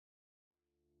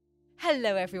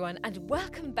Hello, everyone, and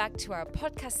welcome back to our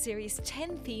podcast series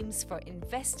 10 Themes for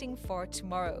Investing for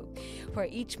Tomorrow, where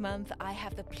each month I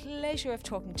have the pleasure of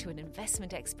talking to an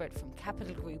investment expert from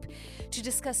Capital Group to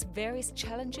discuss various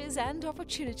challenges and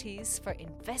opportunities for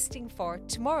investing for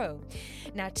tomorrow.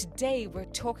 Now, today we're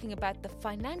talking about the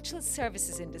financial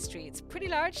services industry. It's a pretty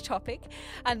large topic,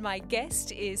 and my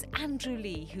guest is Andrew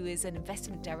Lee, who is an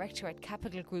investment director at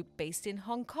Capital Group based in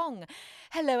Hong Kong.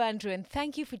 Hello, Andrew, and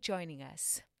thank you for joining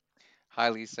us. Hi,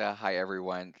 Lisa. Hi,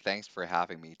 everyone. Thanks for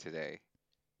having me today.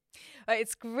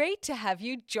 It's great to have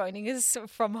you joining us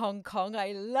from Hong Kong.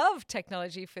 I love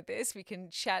technology for this. We can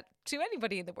chat to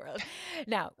anybody in the world.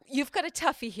 Now, you've got a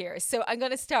toughie here, so I'm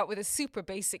going to start with a super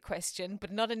basic question,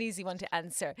 but not an easy one to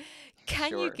answer.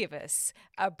 Can you Sure. give us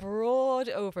a broad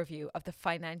overview of the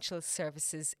financial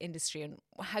services industry and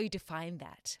how you define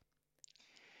that?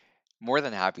 More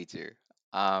than happy to.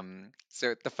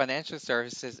 So, the financial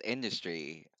services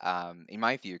industry, in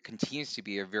my view, continues to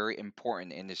be a very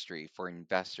important industry for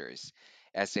investors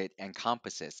as it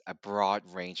encompasses a broad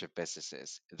range of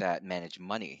businesses that manage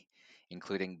money,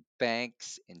 including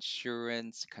banks,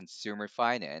 insurance, consumer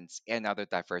finance, and other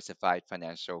diversified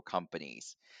financial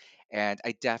companies. And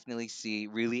I definitely see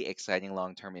really exciting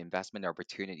long term investment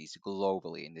opportunities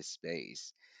globally in this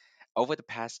space. Over the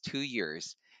past 2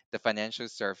 years, the financial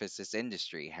services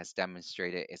industry has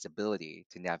demonstrated its ability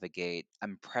to navigate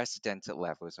unprecedented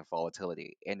levels of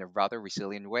volatility in a rather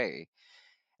resilient way.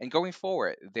 And going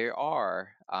forward, there are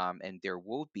and there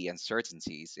will be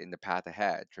uncertainties in the path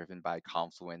ahead, driven by a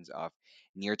confluence of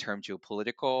near term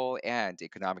geopolitical and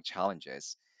economic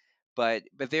challenges. But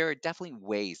there are definitely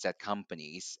ways that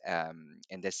companies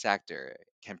in this sector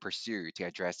can pursue to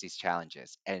address these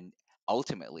challenges and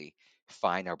ultimately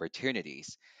find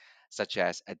opportunities, such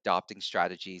as adopting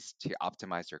strategies to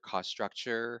optimize their cost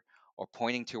structure or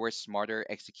pointing towards smarter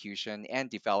execution and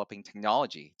developing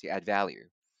technology to add value.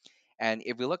 And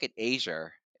if we look at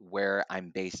Asia, where I'm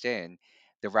based in,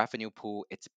 the revenue pool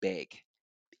it's big,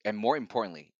 and more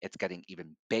importantly, it's getting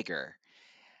even bigger.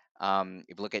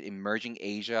 If you look at emerging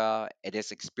Asia, it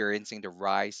is experiencing the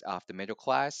rise of the middle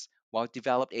class, while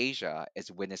developed Asia is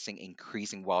witnessing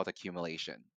increasing wealth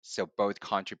accumulation. So both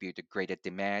contribute to greater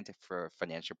demand for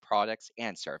financial products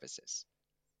and services.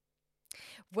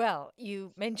 Well,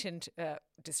 you mentioned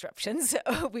disruptions.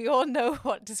 We all know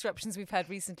what disruptions we've had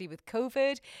recently with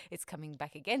COVID. It's coming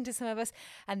back again to some of us.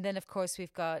 And then, of course,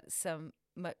 we've got some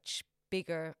much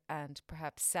bigger and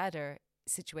perhaps sadder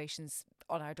situations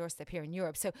on our doorstep here in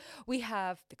Europe. So we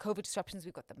have the COVID disruptions,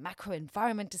 we've got the macro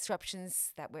environment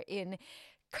disruptions that we're in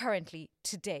currently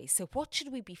today. So, what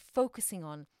should we be focusing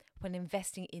on when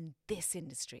investing in this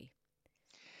industry?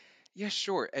 Yeah,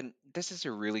 sure. And this is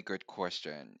a really good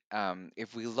question.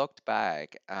 If we looked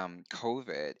back,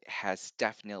 COVID has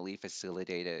definitely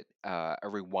facilitated a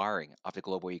rewiring of the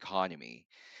global economy.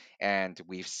 And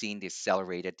we've seen the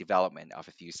accelerated development of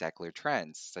a few secular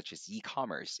trends, such as e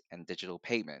commerce and digital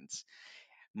payments.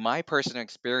 My personal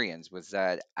experience was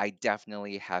that I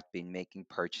definitely have been making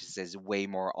purchases way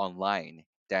more online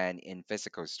than in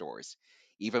physical stores,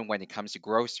 even when it comes to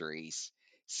groceries,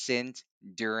 since,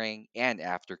 during, and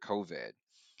after COVID.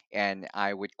 And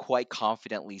I would quite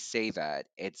confidently say that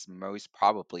it's most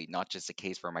probably not just the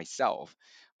case for myself,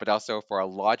 but also for a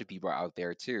lot of people out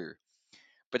there too.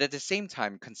 But at the same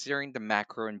time, considering the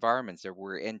macro environments that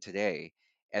we're in today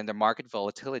and the market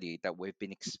volatility that we've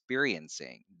been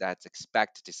experiencing that's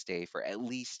expected to stay for at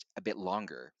least a bit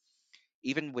longer,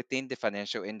 even within the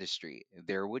financial industry,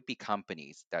 there would be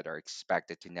companies that are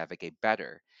expected to navigate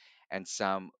better, and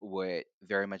some would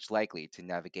very much likely to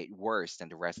navigate worse than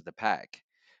the rest of the pack.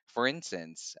 For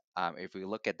instance, if we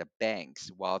look at the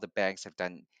banks, while the banks have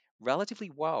done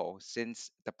relatively well since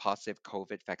the positive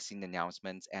COVID vaccine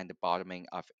announcements and the bottoming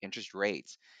of interest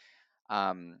rates,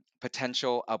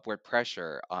 potential upward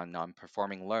pressure on non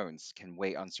performing loans can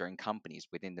weigh on certain companies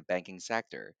within the banking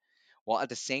sector. While at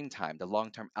the same time, the long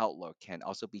term outlook can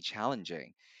also be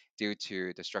challenging due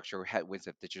to the structural headwinds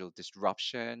of digital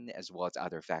disruption as well as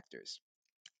other factors.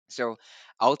 So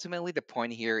ultimately, the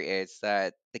point here is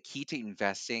that the key to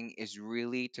investing is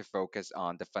really to focus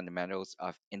on the fundamentals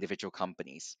of individual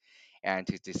companies and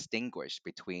to distinguish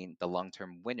between the long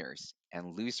term winners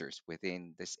and losers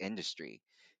within this industry.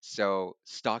 So,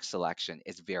 stock selection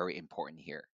is very important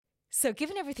here. So,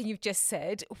 given everything you've just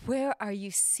said, where are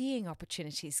you seeing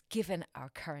opportunities given our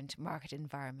current market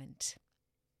environment?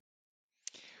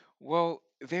 Well,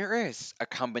 there is a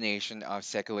combination of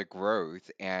secular growth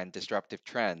and disruptive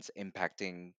trends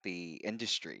impacting the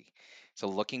industry. So,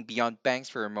 looking beyond banks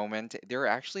for a moment, there are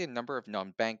actually a number of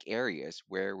non bank areas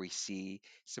where we see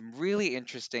some really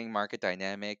interesting market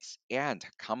dynamics and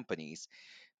companies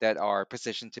that are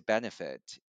positioned to benefit.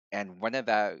 And one of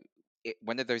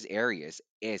those areas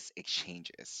is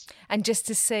exchanges. And just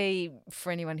to say,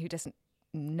 for anyone who doesn't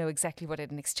know exactly what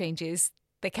an exchange is,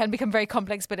 they can become very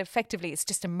complex, but effectively it's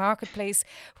just a marketplace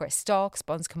where stocks,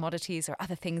 bonds, commodities, or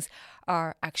other things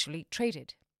are actually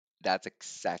traded. That's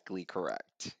exactly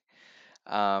correct.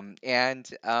 And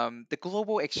the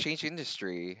global exchange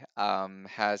industry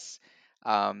has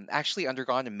actually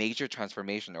undergone a major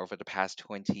transformation over the past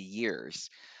 20 years.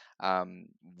 Um,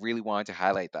 really wanted to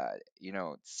highlight that.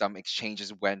 Some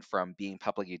exchanges went from being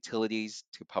public utilities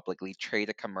to publicly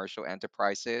traded commercial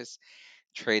enterprises.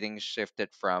 Trading shifted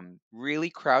from really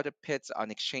crowded pits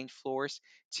on exchange floors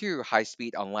to high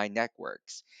speed online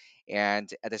networks. And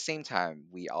at the same time,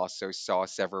 we also saw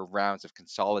several rounds of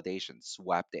consolidation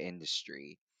swept the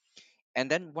industry. And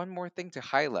then one more thing to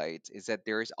highlight is that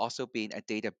there has also been a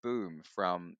data boom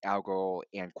from algo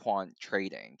and quant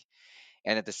trading.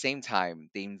 And at the same time,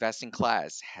 the investing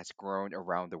class has grown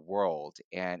around the world,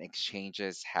 and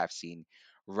exchanges have seen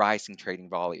rising trading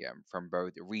volume from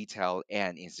both retail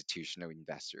and institutional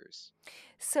investors.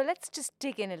 So let's just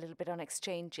dig in a little bit on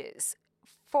exchanges.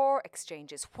 For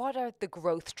exchanges, what are the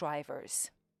growth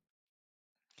drivers?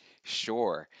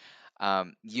 Sure.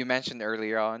 You mentioned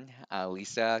earlier on,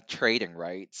 Lisa, trading,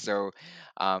 right? So,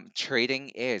 trading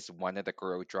is one of the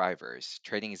growth drivers.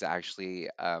 Trading is actually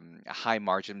a high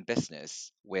margin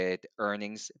business with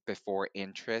earnings before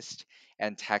interest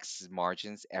and tax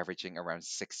margins averaging around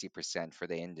 60% for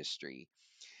the industry.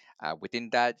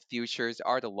 Within that, futures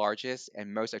are the largest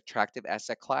and most attractive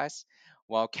asset class,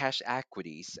 while cash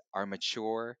equities are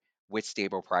mature with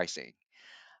stable pricing.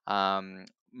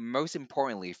 Most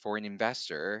importantly, for an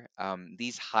investor,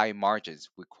 these high margins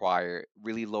require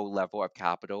really low level of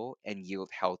capital and yield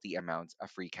healthy amounts of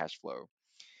free cash flow.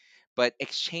 But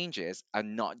exchanges are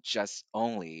not just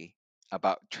only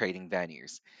about trading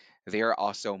venues. They are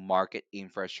also market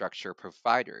infrastructure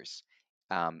providers,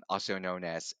 also known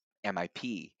as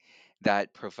MIP,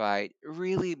 that provide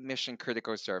really mission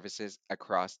critical services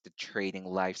across the trading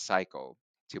life cycle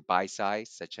to buy side,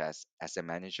 such as asset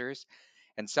managers,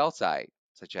 and sell side,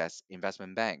 such as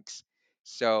investment banks.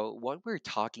 So, what we're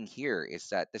talking here is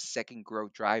that the second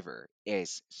growth driver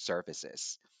is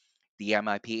services. The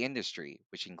MIP industry,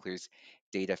 which includes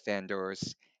data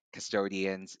vendors,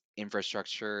 custodians,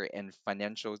 infrastructure, and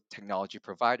financial technology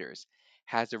providers,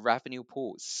 has a revenue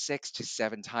pool 6 to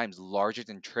 7 times larger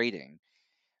than trading.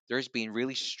 There's been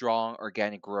really strong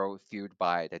organic growth fueled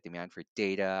by the demand for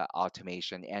data,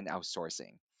 automation, and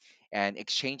outsourcing. And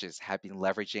exchanges have been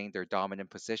leveraging their dominant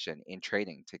position in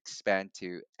trading to expand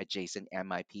to adjacent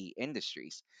MIP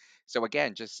industries. So,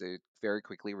 again, just to very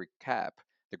quickly recap,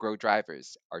 the growth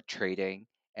drivers are trading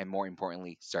and, more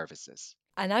importantly, services.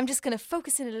 And I'm just going to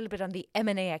focus in a little bit on the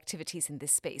M&A activities in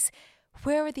this space.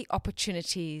 Where are the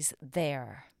opportunities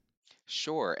there?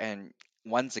 Sure. And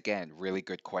once again, really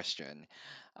good question.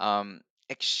 Um,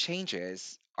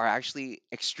 Exchanges are actually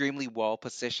extremely well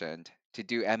positioned to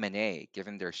do M&A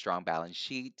given their strong balance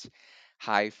sheet,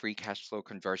 high free cash flow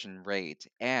conversion rate,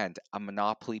 and a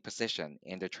monopoly position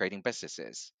in their trading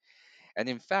businesses. And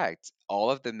in fact,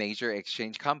 all of the major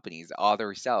exchange companies are the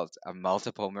results of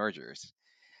multiple mergers.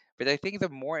 But I think the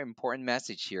more important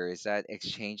message here is that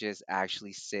exchanges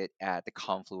actually sit at the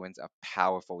confluence of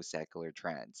powerful secular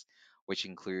trends, which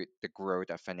include the growth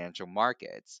of financial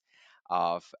markets,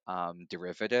 of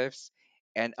derivatives,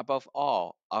 and above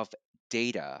all, of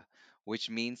data, which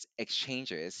means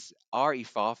exchanges are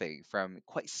evolving from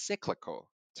quite cyclical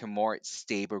to more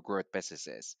stable growth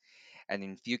businesses, and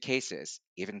in few cases,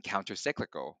 even counter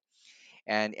cyclical.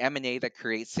 And M&A that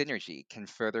creates synergy can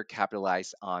further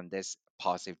capitalize on this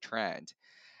positive trend.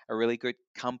 A really good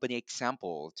company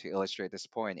example to illustrate this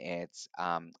point is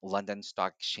London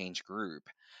Stock Exchange Group.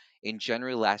 In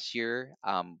January last year,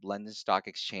 London Stock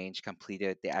Exchange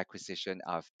completed the acquisition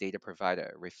of data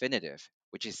provider Refinitiv,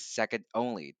 which is second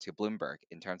only to Bloomberg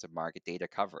in terms of market data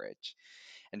coverage.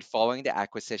 And following the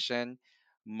acquisition,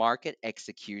 market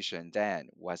execution then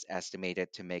was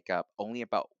estimated to make up only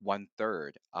about one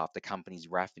third of the company's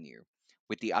revenue,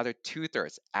 with the other two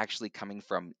thirds actually coming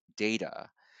from data.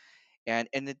 And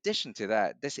in addition to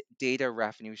that, this data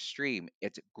revenue stream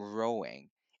it's growing.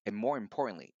 And more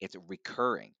importantly, it's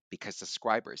recurring because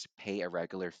subscribers pay a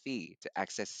regular fee to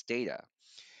access data.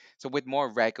 So, with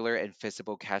more regular and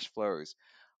visible cash flows,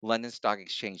 London Stock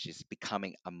Exchange is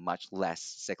becoming a much less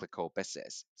cyclical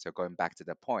business. So, going back to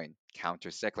the point, counter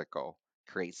cyclical,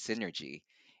 create synergy,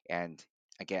 and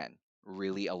again,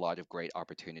 really a lot of great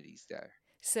opportunities there.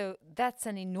 So that's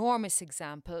an enormous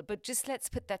example, but just let's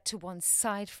put that to one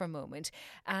side for a moment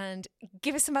and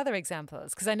give us some other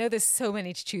examples, because I know there's so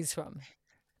many to choose from.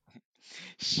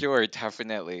 Sure,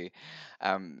 definitely.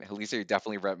 Lisa, you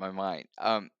definitely read my mind.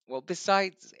 Well,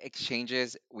 besides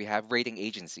exchanges, we have rating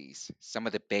agencies. Some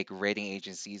of the big rating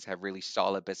agencies have really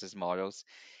solid business models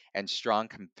and strong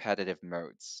competitive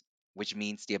modes, which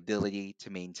means the ability to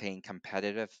maintain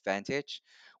competitive advantage,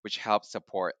 which helps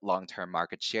support long-term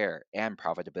market share and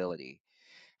profitability.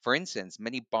 For instance,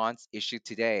 many bonds issued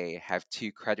today have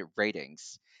two credit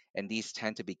ratings, and these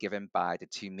tend to be given by the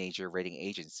two major rating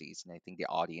agencies. And I think the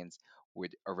audience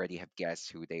would already have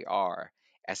guessed who they are: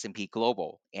 S&P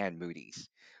Global and Moody's.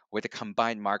 With a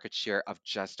combined market share of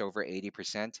just over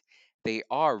 80%, they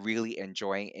are really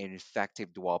enjoying an effective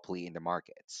duopoly in the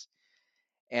markets.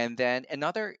 And then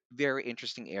another very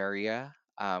interesting area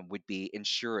would be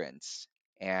insurance.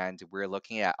 And we're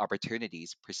looking at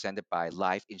opportunities presented by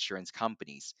life insurance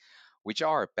companies, which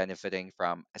are benefiting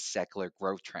from a secular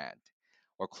growth trend.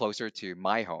 Or closer to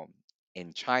my home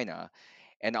in China,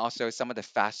 and also some of the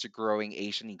faster growing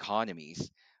Asian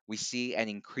economies, we see an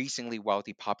increasingly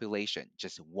wealthy population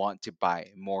just want to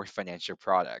buy more financial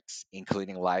products,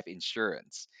 including life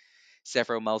insurance.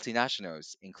 Several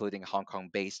multinationals, including Hong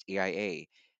Kong based AIA,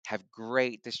 have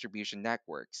great distribution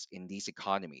networks in these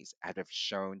economies and have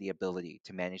shown the ability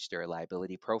to manage their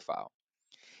liability profile.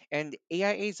 And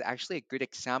AIA is actually a good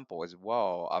example as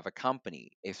well of a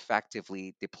company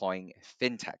effectively deploying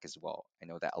fintech as well. I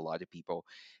know that a lot of people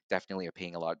definitely are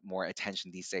paying a lot more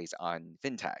attention these days on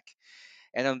fintech.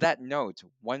 And on that note,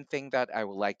 one thing that I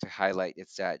would like to highlight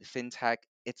is that fintech,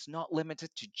 it's not limited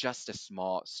to just the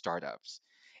small startups.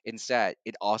 Instead,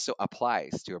 it also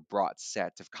applies to a broad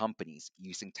set of companies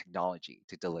using technology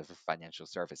to deliver financial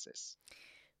services.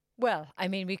 Well, I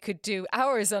mean, we could do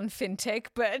hours on fintech,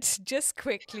 but just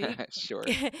quickly, Sure.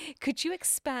 could you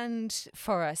expand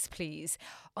for us, please,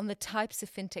 on the types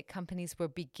of fintech companies we're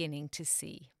beginning to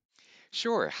see?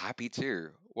 Sure, happy to.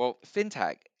 Well,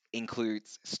 fintech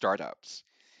includes startups,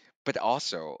 but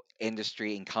also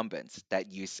industry incumbents that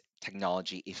use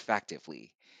technology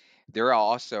effectively. There are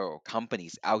also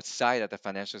companies outside of the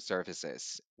financial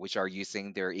services which are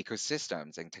using their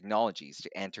ecosystems and technologies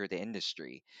to enter the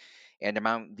industry. And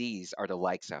among these are the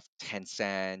likes of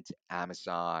Tencent,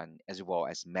 Amazon, as well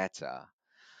as Meta.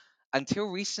 Until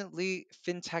recently,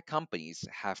 fintech companies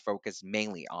have focused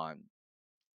mainly on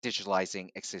digitalizing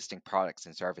existing products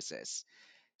and services.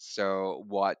 So,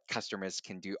 what customers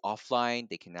can do offline,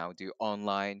 they can now do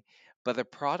online. But the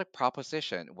product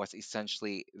proposition was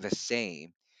essentially the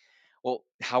same. Well,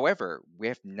 however, we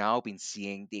have now been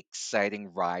seeing the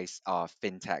exciting rise of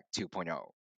FinTech 2.0.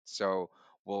 So,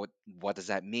 what does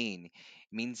that mean? It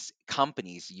means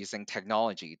companies using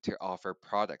technology to offer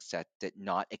products that did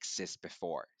not exist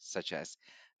before, such as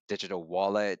digital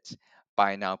wallet,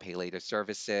 buy now, pay later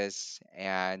services,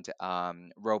 and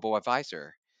robo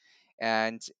advisor.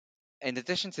 And in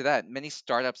addition to that, many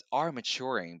startups are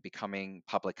maturing, becoming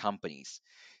public companies.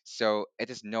 So it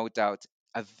is no doubt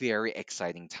a very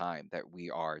exciting time that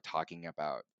we are talking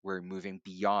about. We're moving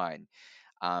beyond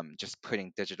just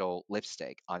putting digital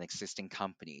lipstick on existing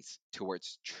companies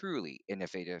towards truly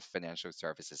innovative financial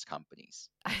services companies.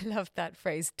 I love that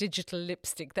phrase, digital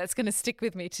lipstick. That's going to stick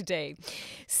with me today.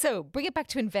 So, bring it back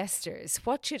to investors.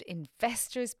 What should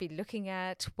investors be looking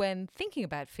at when thinking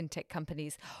about fintech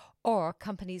companies or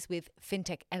companies with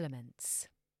fintech elements?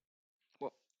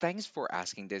 Well, thanks for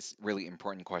asking this really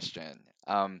important question.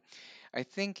 I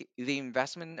think the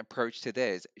investment approach to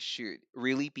this should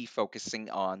really be focusing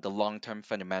on the long term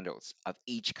fundamentals of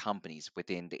each companies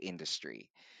within the industry.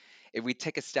 If we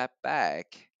take a step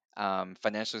back,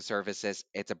 financial services,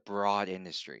 it's a broad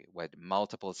industry with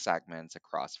multiple segments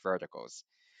across verticals.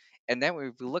 And then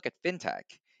if we look at fintech,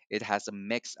 it has a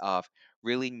mix of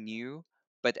really new,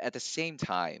 but at the same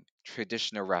time,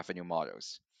 traditional revenue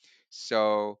models.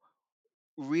 So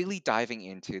really diving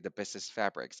into the business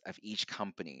fabrics of each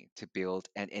company to build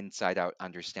an inside out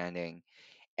understanding,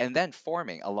 and then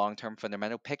forming a long term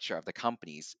fundamental picture of the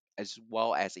companies, as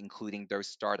well as including those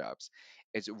startups,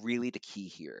 is really the key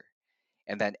here.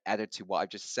 And then added to what I've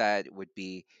just said would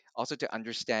be also to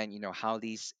understand, how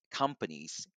these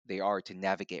companies they are to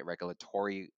navigate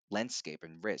regulatory landscape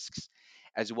and risks,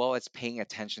 as well as paying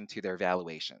attention to their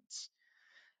valuations.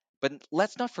 But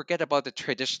let's not forget about the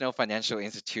traditional financial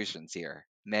institutions here.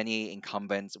 Many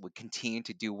incumbents would continue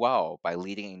to do well by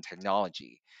leading in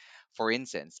technology. For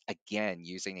instance, again,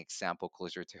 using an example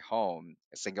closer to home,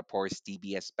 Singapore's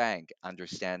DBS Bank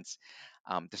understands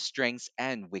the strengths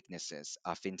and weaknesses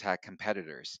of fintech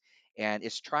competitors and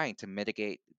is trying to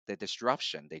mitigate the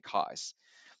disruption they cause.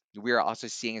 We are also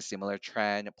seeing a similar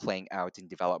trend playing out in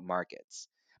developed markets.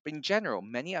 But in general,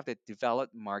 many of the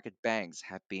developed market banks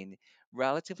have been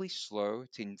relatively slow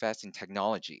to invest in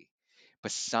technology.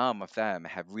 But some of them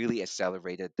have really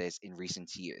accelerated this in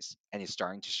recent years and is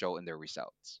starting to show in their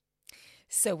results.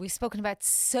 So we've spoken about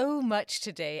so much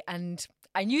today, and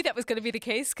I knew that was going to be the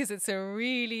case because it's a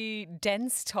really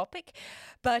dense topic.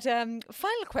 But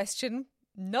final question,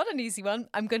 not an easy one.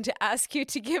 I'm going to ask you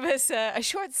to give us a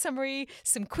short summary,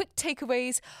 some quick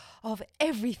takeaways of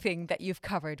everything that you've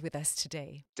covered with us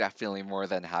today. Definitely more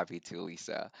than happy to,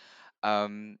 Lisa.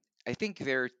 Um, I think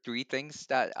there are three things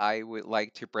that I would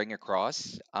like to bring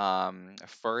across.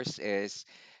 First is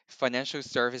financial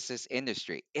services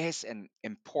industry is an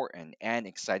important and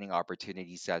exciting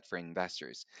opportunity set for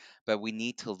investors, but we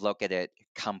need to look at it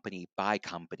company by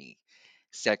company.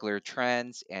 Secular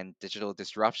trends and digital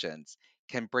disruptions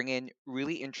can bring in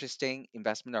really interesting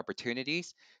investment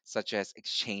opportunities, such as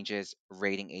exchanges,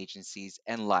 rating agencies,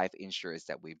 and life insurers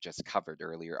that we've just covered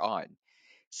earlier on.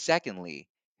 Secondly,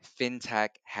 fintech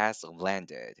has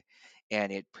landed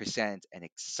and it presents an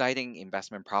exciting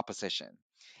investment proposition.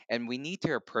 And we need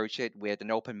to approach it with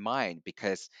an open mind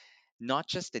because not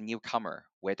just the newcomer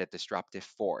with a disruptive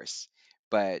force,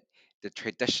 but the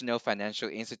traditional financial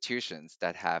institutions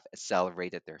that have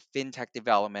accelerated their fintech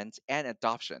development and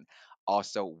adoption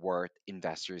also worth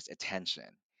investors' attention.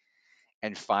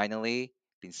 And finally,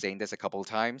 been saying this a couple of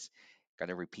times,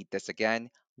 gonna repeat this again.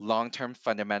 Long-term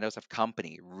fundamentals of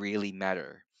company really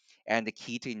matter. And the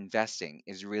key to investing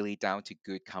is really down to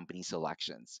good company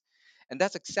selections. And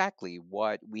that's exactly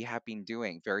what we have been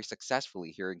doing very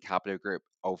successfully here in Capital Group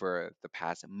over the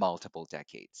past multiple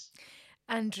decades.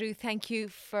 Andrew, thank you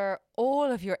for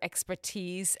all of your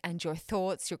expertise and your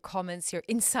thoughts, your comments, your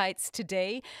insights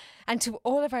today. And to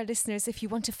all of our listeners, if you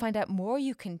want to find out more,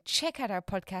 you can check out our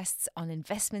podcasts on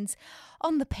investments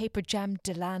on the Paperjam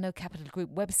Delano Capital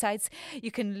Group websites.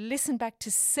 You can listen back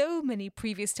to so many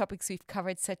previous topics we've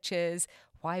covered, such as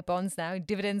why bonds now,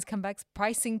 dividends, comebacks,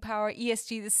 pricing power,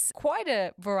 ESG. There's quite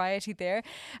a variety there.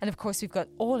 And of course, we've got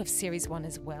all of Series 1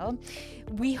 as well.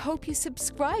 We hope you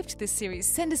subscribe to this series.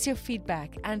 Send us your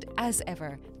feedback. And as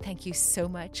ever, thank you so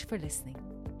much for listening.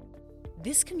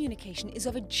 This communication is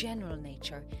of a general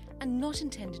nature and not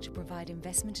intended to provide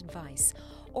investment advice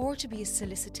or to be a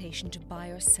solicitation to buy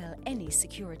or sell any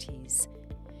securities.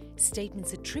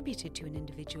 Statements attributed to an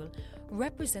individual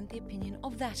represent the opinion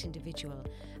of that individual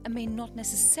and may not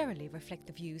necessarily reflect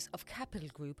the views of Capital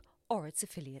Group or its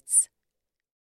affiliates.